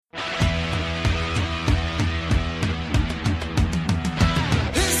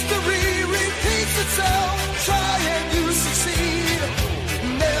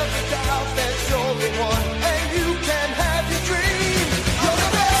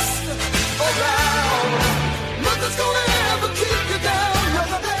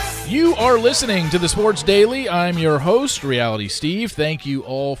are listening to the Sports Daily. I'm your host, Reality Steve. Thank you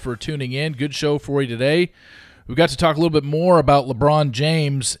all for tuning in. Good show for you today. We got to talk a little bit more about LeBron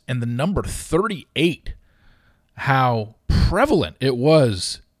James and the number 38, how prevalent it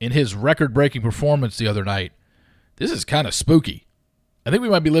was in his record-breaking performance the other night. This is kind of spooky. I think we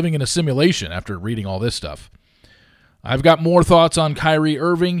might be living in a simulation after reading all this stuff. I've got more thoughts on Kyrie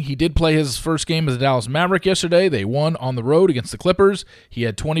Irving. He did play his first game as a Dallas Maverick yesterday. They won on the road against the Clippers. He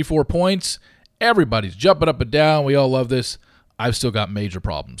had 24 points. Everybody's jumping up and down. We all love this. I've still got major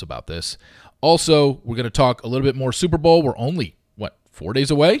problems about this. Also, we're going to talk a little bit more Super Bowl. We're only, 4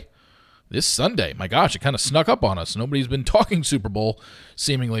 days away? This Sunday. My gosh, it kind of snuck up on us. Nobody's been talking Super Bowl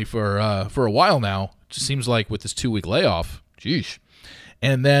seemingly for a while now. It just seems like with this 2-week layoff. Jeez.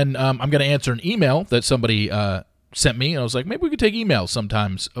 And then I'm going to answer an email that somebody sent me, and I was like, maybe we could take emails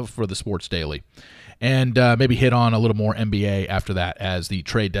sometimes for the Sports Daily, and maybe hit on a little more NBA after that as the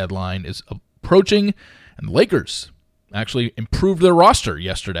trade deadline is approaching, and the Lakers actually improved their roster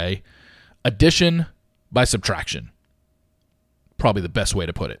yesterday. Addition by subtraction. Probably the best way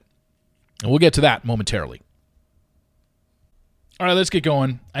to put it. And we'll get to that momentarily. All right, let's get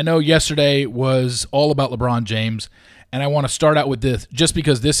going. I know yesterday was all about LeBron James, and I want to start out with this just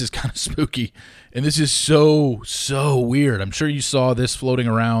because this is kind of spooky, and this is so weird. I'm sure you saw this floating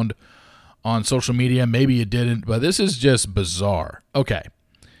around on social media. Maybe you didn't, but this is just bizarre. Okay,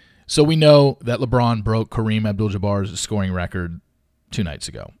 so we know that LeBron broke Kareem Abdul-Jabbar's scoring record 2 nights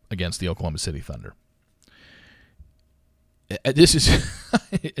ago against the Oklahoma City Thunder. This is –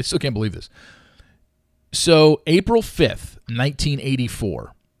 I still can't believe this. So April 5th,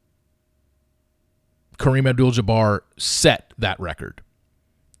 1984, Kareem Abdul-Jabbar set that record.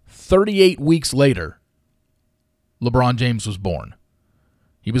 38 weeks later, LeBron James was born.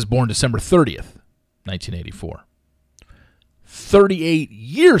 He was born December 30th, 1984. 38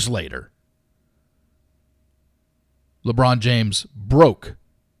 years later, LeBron James broke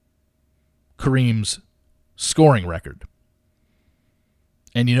Kareem's scoring record.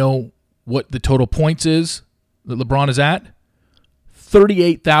 And you know what the total points is that LeBron is at?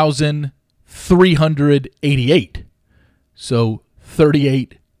 38,388. So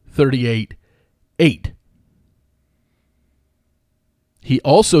 38, 8. He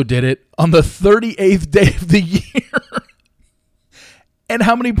also did it on the 38th day of the year. And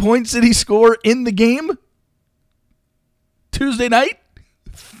how many points did he score in the game? Tuesday night?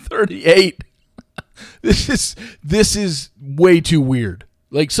 38. This is way too weird.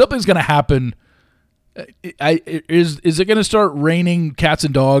 Like, something's going to happen. Is it going to start raining cats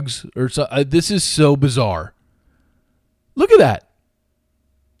and dogs? Or so? This is so bizarre. Look at that.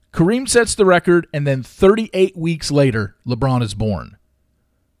 Kareem sets the record, and then 38 weeks later, LeBron is born.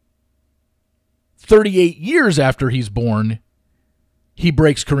 38 years after he's born, he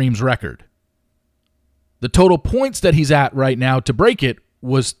breaks Kareem's record. The total points that he's at right now to break it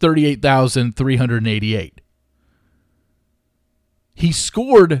was 38,388. He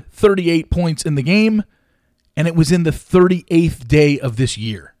scored 38 points in the game, and it was in the 38th day of this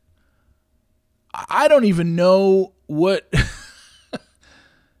year. I don't even know what...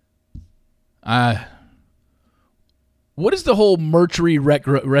 what is the whole Mercury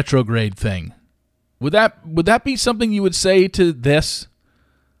retrograde thing? Would that be something you would say to this?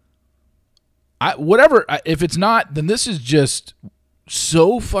 If it's not, then this is just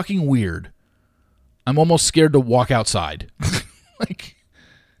so fucking weird. I'm almost scared to walk outside. Like,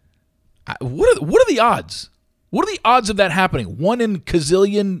 what are the odds? What are the odds of that happening? 1 in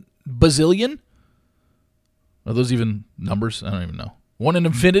bazillion? Are those even numbers? I don't even know. 1 in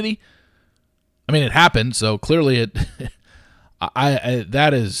infinity? I mean, it happened, so clearly it.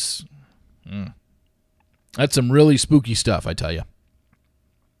 That's some really spooky stuff, I tell you.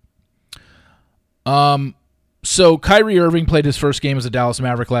 So Kyrie Irving played his first game as a Dallas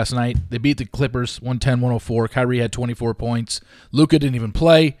Maverick last night. They beat the Clippers 110-104. Kyrie had 24 points. Luka didn't even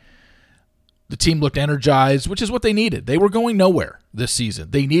play. The team looked energized, which is what they needed. They were going nowhere this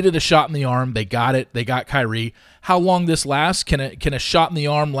season. They needed a shot in the arm. They got it. They got Kyrie. How long this lasts? Can a shot in the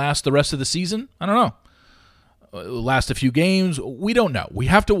arm last the rest of the season? I don't know. Last a few games? We don't know. We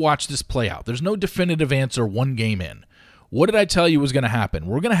have to watch this play out. There's no definitive answer 1 game in. What did I tell you was going to happen?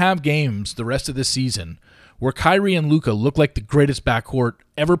 We're going to have games the rest of this season where Kyrie and Luka look like the greatest backcourt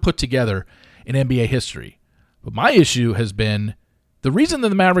ever put together in NBA history. But my issue has been the reason that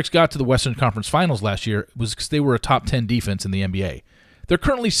the Mavericks got to the Western Conference Finals last year was because they were a top 10 defense in the NBA. They're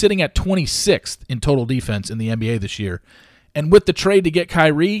currently sitting at 26th in total defense in the NBA this year. And with the trade to get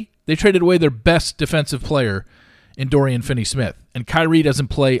Kyrie, they traded away their best defensive player in Dorian Finney-Smith. And Kyrie doesn't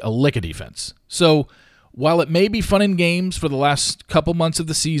play a lick of defense. So while it may be fun in games for the last couple months of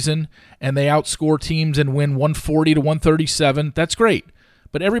the season and they outscore teams and win 140 to 137, that's great.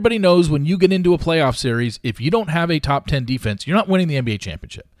 But everybody knows when you get into a playoff series, if you don't have a top 10 defense, you're not winning the NBA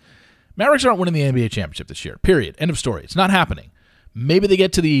championship. Mavericks aren't winning the NBA championship this year, period. End of story. It's not happening. Maybe they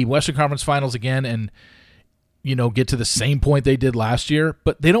get to the Western Conference Finals again and, get to the same point they did last year,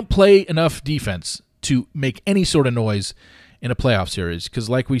 but they don't play enough defense to make any sort of noise in a playoff series. Because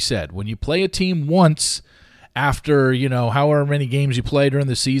like we said, when you play a team once after, however many games you play during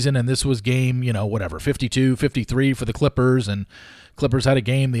the season, and this was game, 52, 53 for the Clippers, and Clippers had a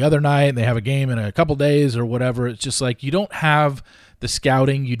game the other night, and they have a game in a couple days or whatever. It's just like you don't have the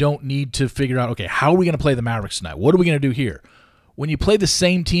scouting. You don't need to figure out, okay, how are we going to play the Mavericks tonight? What are we going to do here? When you play the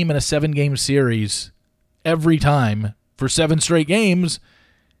same team in a 7-game series every time for 7 straight games,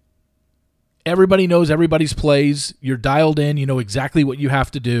 everybody knows everybody's plays. You're dialed in. You know exactly what you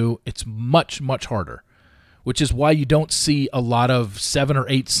have to do. It's much, much harder, which is why you don't see a lot of 7 or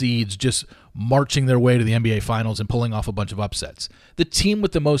 8 seeds just marching their way to the NBA Finals and pulling off a bunch of upsets. The team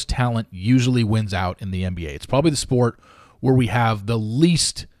with the most talent usually wins out in the NBA. It's probably the sport where we have the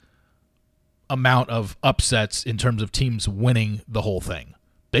least amount of upsets in terms of teams winning the whole thing.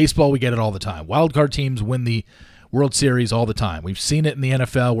 Baseball, we get it all the time. Wildcard teams win the World Series all the time. We've seen it in the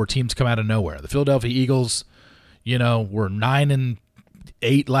NFL where teams come out of nowhere. The Philadelphia Eagles, were 9-8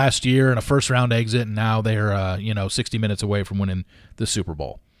 last year in a first-round exit, and now they're 60 minutes away from winning the Super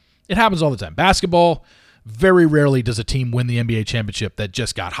Bowl. It happens all the time. Basketball, very rarely does a team win the NBA championship that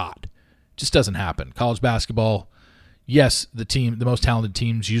just got hot. It just doesn't happen. College basketball, yes, the most talented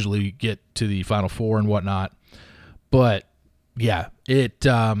teams usually get to the Final Four and whatnot, but yeah, in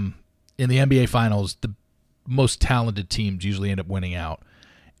the NBA Finals, the most talented teams usually end up winning out,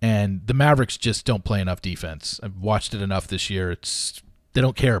 and the Mavericks just don't play enough defense. I've watched it enough this year. They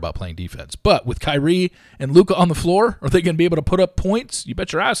don't care about playing defense. But with Kyrie and Luka on the floor, are they going to be able to put up points? You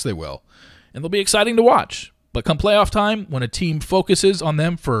bet your ass they will. And they'll be exciting to watch. But come playoff time, when a team focuses on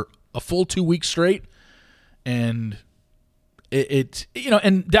them for a full 2 weeks straight, and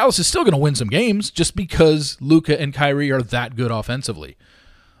and Dallas is still going to win some games just because Luka and Kyrie are that good offensively.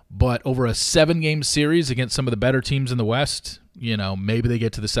 But over a 7-game series against some of the better teams in the West, maybe they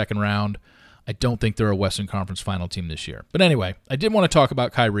get to the second round. I don't think they're a Western Conference final team this year. But anyway, I did want to talk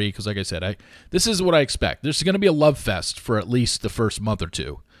about Kyrie because, like I said, this is what I expect. There's going to be a love fest for at least the first month or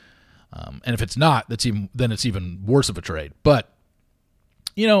two. And if it's not, then it's even worse of a trade. But,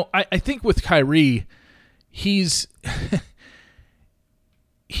 I think with Kyrie, he's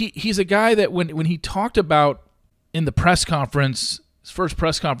he's a guy that when he talked about in the press conference, his first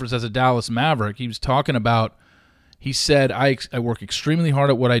press conference as a Dallas Maverick, he was talking about, he said, I work extremely hard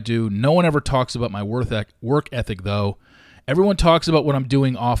at what I do. No one ever talks about my work ethic, though. Everyone talks about what I'm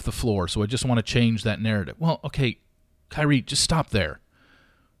doing off the floor, so I just want to change that narrative. Well, okay, Kyrie, just stop there.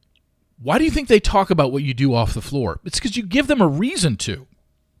 Why do you think they talk about what you do off the floor? It's because you give them a reason to.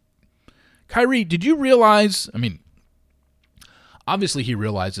 Kyrie, did you realize, obviously he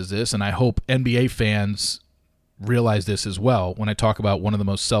realizes this, and I hope NBA fans realize this as well when I talk about one of the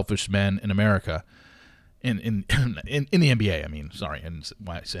most selfish men in America. In the NBA, and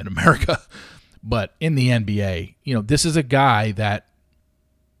why I said America, but in the NBA, this is a guy that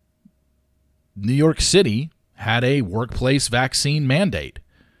New York City had a workplace vaccine mandate,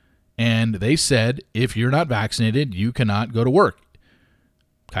 and they said if you're not vaccinated, you cannot go to work.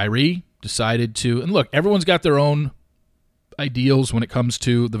 Kyrie decided to, and look, everyone's got their own ideals when it comes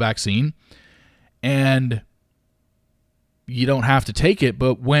to the vaccine, and you don't have to take it,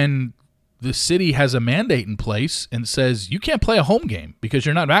 but when the city has a mandate in place and says you can't play a home game because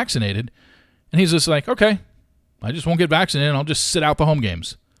you're not vaccinated, and he's just like, okay, I just won't get vaccinated and I'll just sit out the home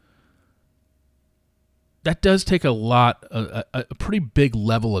games. That does take a pretty big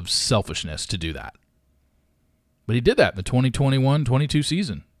level of selfishness to do that. But he did that in the 2021-22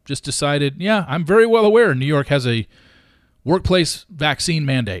 season. Just decided, yeah, I'm very well aware New York has a workplace vaccine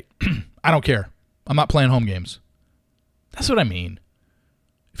mandate. I don't care. I'm not playing home games. That's what I mean.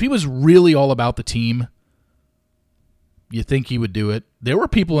 If he was really all about the team, you think he would do it. There were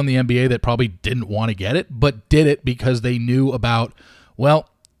people in the NBA that probably didn't want to get it, but did it because they knew about, well,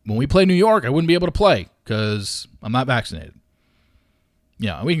 when we play New York, I wouldn't be able to play because I'm not vaccinated.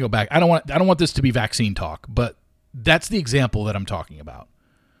 Yeah, we can go back. I don't want this to be vaccine talk, but that's the example that I'm talking about.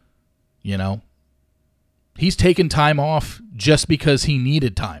 He's taken time off just because he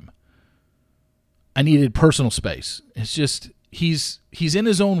needed time. I needed personal space. It's just he's in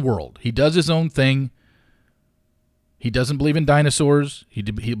his own world. He does his own thing. He doesn't believe in dinosaurs. He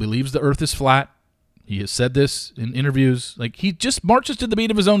believes the earth is flat. He has said this in interviews. Like, he just marches to the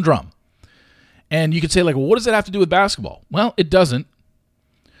beat of his own drum. And you could say, like, well, what does that have to do with basketball? Well, it doesn't.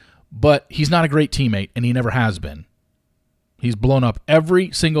 But he's not a great teammate, and he never has been. He's blown up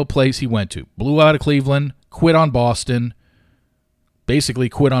every single place he went to. Blew out of Cleveland, quit on Boston, basically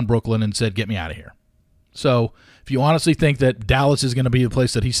quit on Brooklyn and said, get me out of here. So if you honestly think that Dallas is going to be the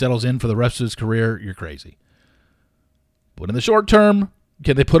place that he settles in for the rest of his career, you're crazy. But in the short term,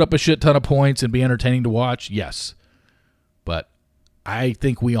 can they put up a shit ton of points and be entertaining to watch? Yes. But I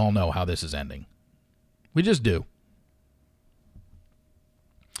think we all know how this is ending. We just do.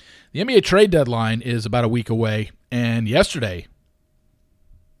 The NBA trade deadline is about a week away, and yesterday,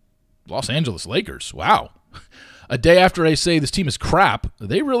 Los Angeles Lakers, wow. A day after I say this team is crap,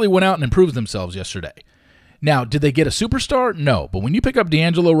 they really went out and improved themselves yesterday. Now, did they get a superstar? No, but when you pick up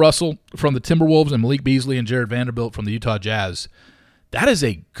D'Angelo Russell from the Timberwolves and Malik Beasley and Jared Vanderbilt from the Utah Jazz, that is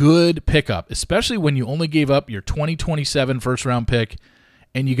a good pickup, especially when you only gave up your 2027 first-round pick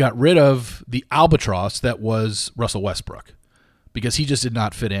and you got rid of the albatross that was Russell Westbrook, because he just did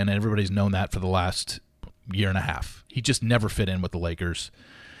not fit in, and everybody's known that for the last year and a half. He just never fit in with the Lakers,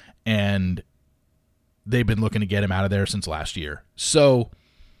 and they've been looking to get him out of there since last year. So,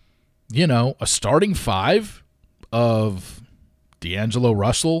 you know, a starting five of D'Angelo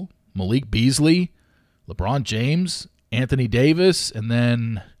Russell, Malik Beasley, LeBron James, Anthony Davis, and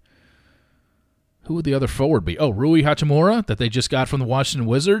then who would the other forward be? Oh, Rui Hachimura that they just got from the Washington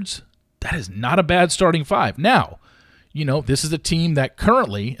Wizards. That is not a bad starting five. Now, you know, this is a team that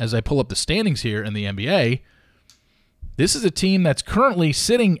currently, as I pull up the standings here in the NBA, this is a team that's currently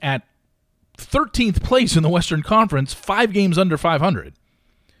sitting at 13th place in the Western Conference, 5 games under 500.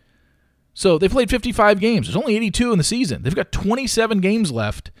 So they played 55 games. There's only 82 in the season. They've got 27 games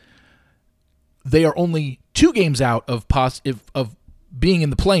left. They are only 2 games out of being in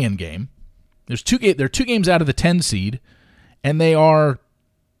the play-in game. They're 2 games out of the 10 seed, and they are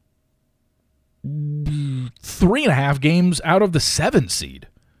 3.5 games out of the 7 seed.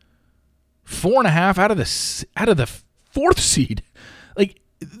 4.5 out of the 4th seed. Like,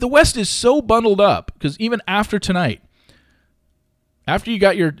 the West is so bundled up because even after tonight, after you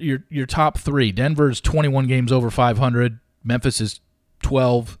got your top 3, Denver's 21 games over 500, Memphis is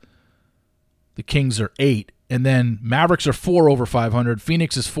 12, the Kings are 8, and then Mavericks are 4 over 500,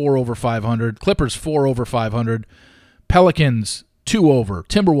 Phoenix is 4 over 500, Clippers 4 over 500, Pelicans 2 over,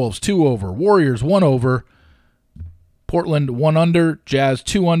 Timberwolves 2 over, Warriors 1 over, Portland 1 under, Jazz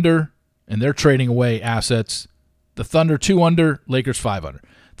 2 under, and they're trading away assets. The Thunder 2 under, Lakers 5 under.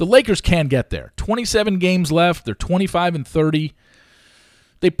 The Lakers can get there. 27 games left. They're 25-30.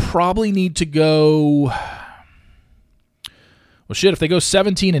 They probably need to go. Well, shit, if they go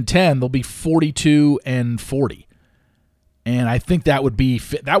 17-10, they'll be 42-40. And I think that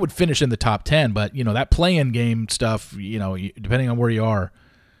would finish in the top 10, but you know, that play-in game stuff, you know, depending on where you are,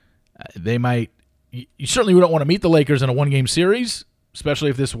 they might. You certainly don't want to meet the Lakers in a 1-game series,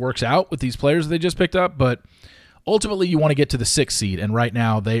 especially if this works out with these players they just picked up, but ultimately you want to get to the 6th seed, and right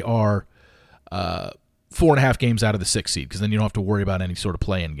now they are 4.5 games out of the 6th seed, because then you don't have to worry about any sort of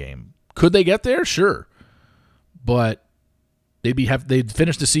play-in game. Could they get there? Sure. But they'd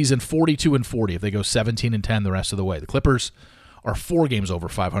finish the season 42-40 if they go 17-10 the rest of the way. The Clippers are 4 games over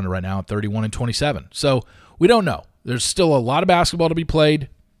 500 right now at 31-27. So we don't know. There's still a lot of basketball to be played.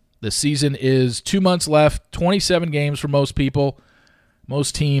 The season is 2 months left, 27 games for most people,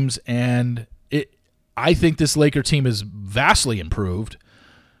 most teams, and I think this Laker team is vastly improved.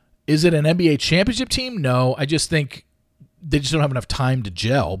 Is it an NBA championship team? No. I just think they just don't have enough time to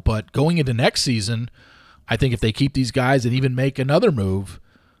gel. But going into next season, I think if they keep these guys and even make another move,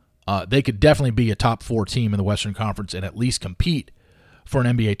 they could definitely be a top 4 team in the Western Conference and at least compete for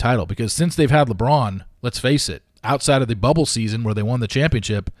an NBA title. Because since they've had LeBron, let's face it, outside of the bubble season where they won the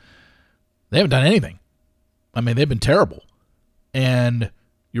championship, they haven't done anything. I mean, they've been terrible. And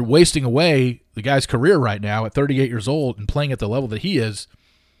you're wasting away the guy's career right now at 38 years old and playing at the level that he is.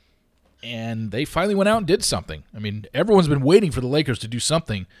 And they finally went out and did something. I mean, everyone's been waiting for the Lakers to do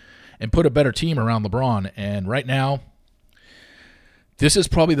something and put a better team around LeBron. And right now, this is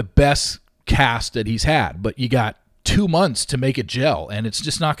probably the best cast that he's had. But you got 2 months to make it gel, and it's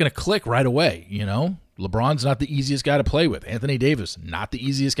just not going to click right away, you know? LeBron's not the easiest guy to play with. Anthony Davis, not the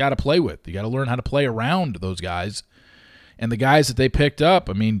easiest guy to play with. You got to learn how to play around those guys. And the guys that they picked up,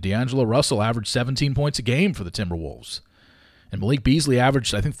 I mean, D'Angelo Russell averaged 17 points a game for the Timberwolves. And Malik Beasley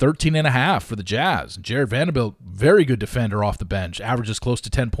averaged, I think, 13.5 for the Jazz. Jared Vanderbilt, very good defender off the bench, averages close to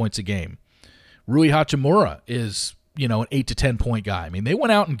 10 points a game. Rui Hachimura is, you know, an 8 to 10 point guy. I mean, they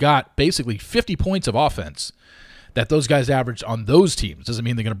went out and got basically 50 points of offense that those guys averaged on those teams. Doesn't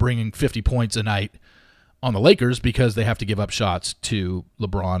mean they're going to bring in 50 points a night on the Lakers because they have to give up shots to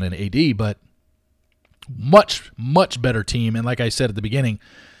LeBron and AD, but Much, much better team. And like I said at the beginning,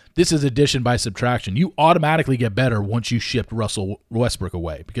 this is addition by subtraction. You automatically get better once you shipped Russell Westbrook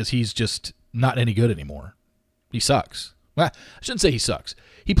away because he's just not any good anymore. He sucks. Well, I shouldn't say he sucks.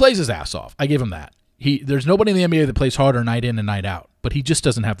 He plays his ass off. I give him that. There's nobody in the NBA that plays harder night in and night out, but he just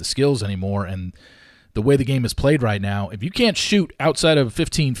doesn't have the skills anymore. And the way the game is played right now, if you can't shoot outside of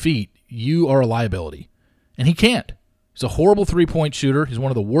 15 feet, you are a liability. And he can't. He's a horrible three-point shooter. He's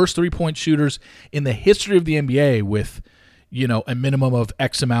one of the worst three-point shooters in the history of the NBA with, a minimum of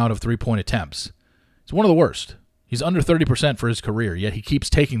X amount of three-point attempts. It's one of the worst. He's under 30% for his career, yet he keeps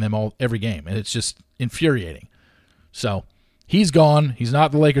taking them every game, and it's just infuriating. So he's gone. He's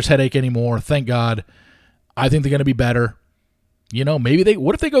not the Lakers' headache anymore. Thank God. I think they're going to be better. Maybe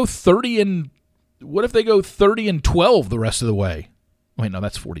what if they go 30-12 the rest of the way? Wait, no,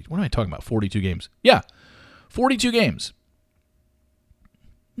 that's 40. What am I talking about? 42 games. Yeah, 42 games.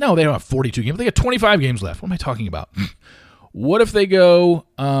 No, they don't have 42 games. They got 25 games left. What am I talking about? What if they go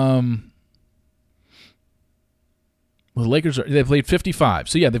the Lakers they've played 55.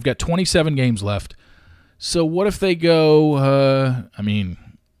 So yeah, they've got 27 games left. So what if they go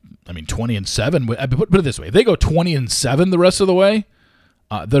 20-7? Put it this way. If they go 20-7 the rest of the way,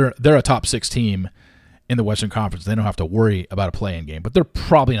 they're a top 6 team in the Western Conference. They don't have to worry about a play-in game, but they're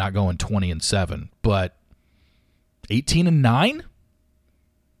probably not going 20-7, but 18-9?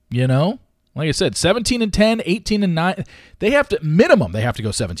 Like I said, 17-10, 18-9. They have to go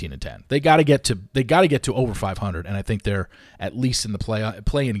 17-10. They got to get to over 500, and I think they're at least in the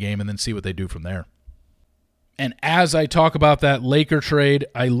play-in game, and then see what they do from there. And as I talk about that Laker trade,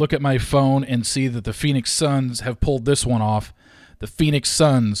 I look at my phone and see that the Phoenix Suns have pulled this one off. The Phoenix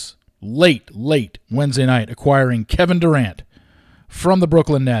Suns, late Wednesday night, acquiring Kevin Durant from the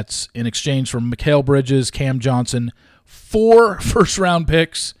Brooklyn Nets in exchange for Mikal Bridges, Cam Johnson, 4 first-round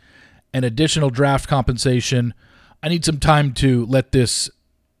picks, and additional draft compensation. I need some time to let this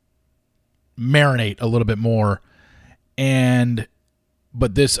marinate a little bit more.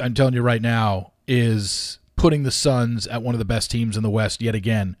 But this, I'm telling you right now, is putting the Suns at one of the best teams in the West yet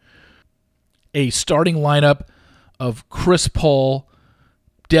again. A starting lineup of Chris Paul,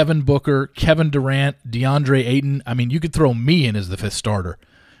 Devin Booker, Kevin Durant, DeAndre Ayton. I mean, you could throw me in as the 5th starter.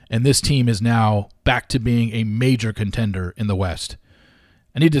 And this team is now back to being a major contender in the West.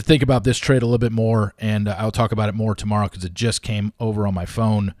 I need to think about this trade a little bit more, and I'll talk about it more tomorrow because it just came over on my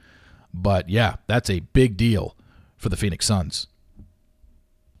phone. But, yeah, that's a big deal for the Phoenix Suns.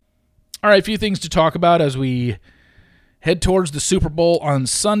 All right, a few things to talk about as we head towards the Super Bowl on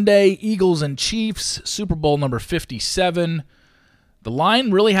Sunday. Eagles and Chiefs, Super Bowl number 57. The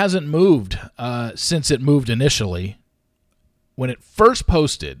line really hasn't moved since it moved initially. When it first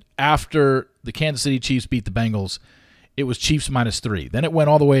posted after the Kansas City Chiefs beat the Bengals, it was Chiefs -3. Then it went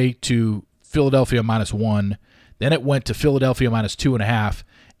all the way to Philadelphia -1. Then it went to Philadelphia -2.5,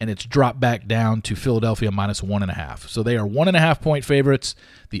 and it's dropped back down to Philadelphia -1.5. So they are 1.5-point favorites.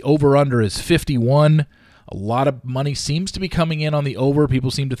 The over-under is 51. A lot of money seems to be coming in on the over.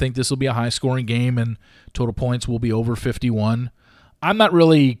 People seem to think this will be a high-scoring game, and total points will be over 51. I'm not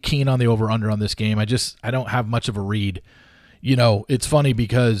really keen on the over-under on this game. I don't have much of a read. It's funny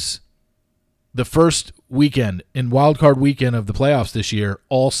because the first weekend, in Wild Card weekend of the playoffs this year,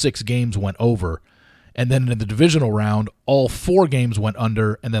 all 6 games went over. And then in the divisional round, all 4 games went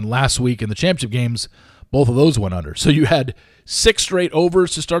under. And then last week in the championship games, both of those went under. So you had 6 straight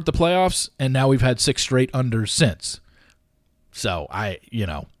overs to start the playoffs, and now we've had 6 straight unders since. So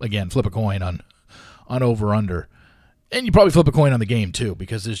again, flip a coin on over-under. And you probably flip a coin on the game too,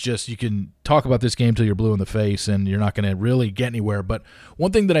 because you can talk about this game till you're blue in the face and you're not going to really get anywhere. But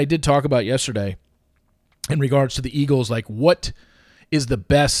one thing that I did talk about yesterday in regards to the Eagles, like what is the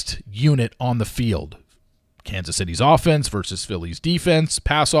best unit on the field? Kansas City's offense versus Philly's defense,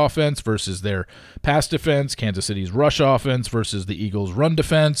 pass offense versus their pass defense, Kansas City's rush offense versus the Eagles' run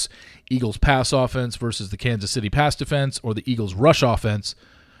defense, Eagles' pass offense versus the Kansas City pass defense, or the Eagles' rush offense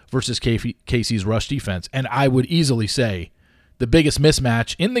versus KC's rush defense. And I would easily say the biggest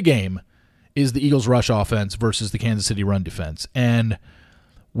mismatch in the game is the Eagles' rush offense versus the Kansas City run defense. And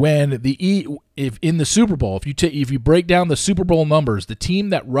when if in the Super Bowl, if you break down the Super Bowl numbers, the team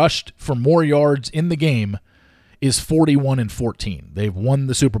that rushed for more yards in the game is 41-14. They've won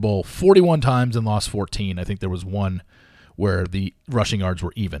the Super Bowl 41 times and lost 14. I think there was one where the rushing yards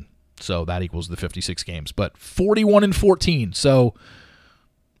were even. So that equals the 56 games. But 41-14. So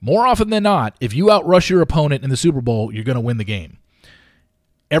more often than not, if you outrush your opponent in the Super Bowl, you're going to win the game.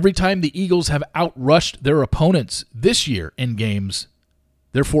 Every time the Eagles have outrushed their opponents this year in games,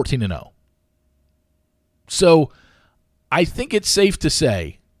 they're 14-0. So I think it's safe to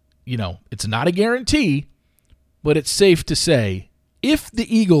say it's not a guarantee, but it's safe to say if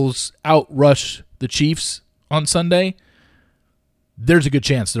the Eagles outrush the Chiefs on Sunday, there's a good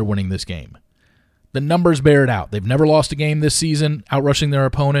chance they're winning this game. The numbers bear it out. They've never lost a game this season outrushing their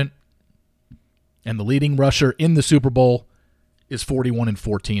opponent, and the leading rusher in the Super Bowl is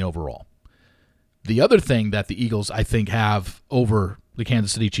 41-14 overall. The other thing that the Eagles, I think, have over the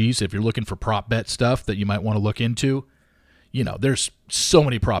Kansas City Chiefs, if you're looking for prop bet stuff that you might want to look into, there's so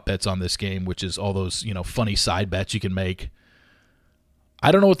many prop bets on this game, which is all those, funny side bets you can make.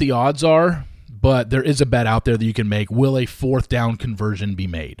 I don't know what the odds are, but there is a bet out there that you can make. Will a fourth down conversion be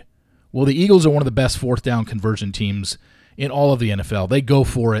made? Well, the Eagles are one of the best fourth down conversion teams in all of the NFL. They go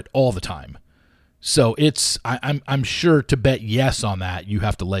for it all the time. So I'm sure to bet yes on that, you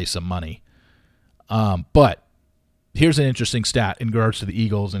have to lay some money. But here's an interesting stat in regards to the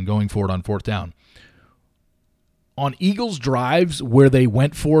Eagles and going for it on fourth down. On Eagles drives where they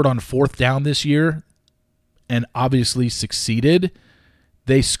went for it on fourth down this year and obviously succeeded,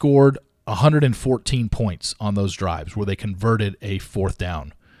 they scored 114 points on those drives where they converted a fourth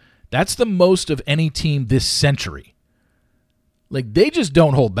down. That's the most of any team this century. Like, they just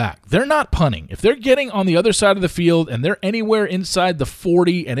don't hold back. They're not punting. If they're getting on the other side of the field and they're anywhere inside the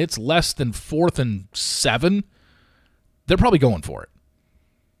 40 and it's less than 4th and 7, they're probably going for it.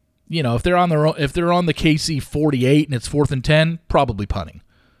 If they're on the KC 48 and it's 4th and 10, probably punting.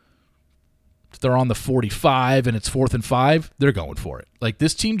 If they're on the 45 and it's 4th and 5, they're going for it. Like,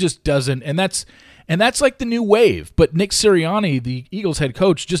 this team just doesn't, and that's like the new wave. But Nick Sirianni, the Eagles head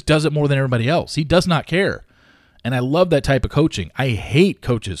coach, just does it more than everybody else. He does not care. And I love that type of coaching. I hate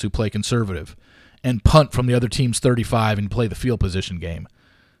coaches who play conservative and punt from the other team's 35 and play the field position game.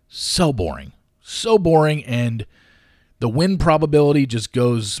 So boring. So boring, and the win probability just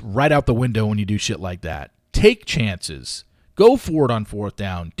goes right out the window when you do shit like that. Take chances. Go for it on fourth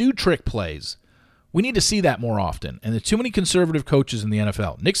down. Do trick plays. We need to see that more often. And there's too many conservative coaches in the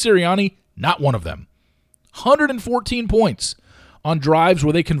NFL. Nick Sirianni, not one of them. 114 points on drives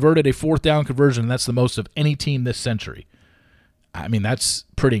where they converted a fourth down conversion, and that's the most of any team this century. I mean, that's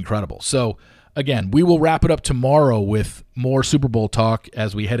pretty incredible. So, again, we will wrap it up tomorrow with more Super Bowl talk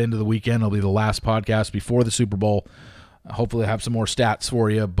as we head into the weekend. It'll be the last podcast before the Super Bowl. Hopefully I'll have some more stats for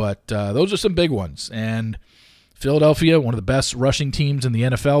you, but those are some big ones. And Philadelphia, one of the best rushing teams in the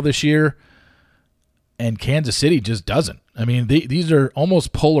NFL this year, and Kansas City just doesn't. I mean, these are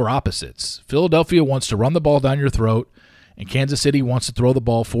almost polar opposites. Philadelphia wants to run the ball down your throat, and Kansas City wants to throw the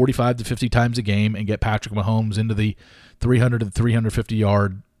ball 45 to 50 times a game and get Patrick Mahomes into the 300 to 350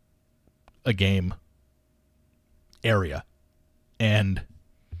 yard a game area. And,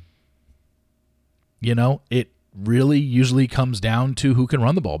 it really usually comes down to who can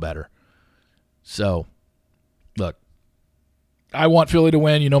run the ball better. So, look, I want Philly to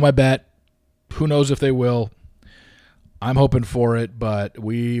win. My bet. Who knows if they will. I'm hoping for it, but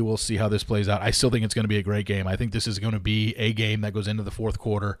we will see how this plays out. I still think it's going to be a great game. I think this is going to be a game that goes into the fourth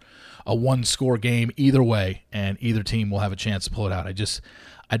quarter, a one-score game either way, and either team will have a chance to pull it out.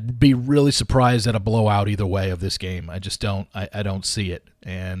 I'd be really surprised at a blowout either way of this game. I just don't. I don't see it,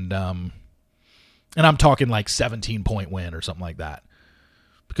 and I'm talking like 17-point win or something like that,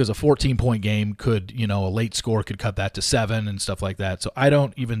 because a 14-point game could, a late score could cut that to 7 and stuff like that. So I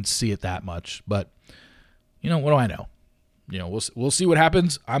don't even see it that much, but what do I know? We'll see what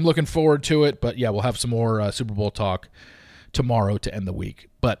happens. I'm looking forward to it, but yeah, we'll have some more Super Bowl talk tomorrow to end the week.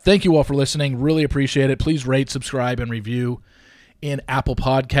 But thank you all for listening. Really appreciate it. Please rate, subscribe, and review in Apple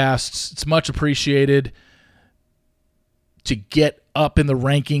Podcasts. It's much appreciated. To get up in the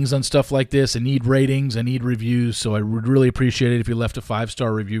rankings on stuff like this, I need ratings, I need reviews, so I would really appreciate it if you left a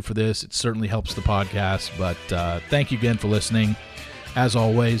 5-star review for this. It certainly helps the podcast, but thank you again for listening, as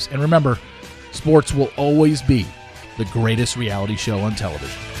always. And remember, sports will always be the greatest reality show on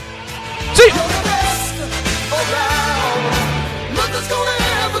television. See you!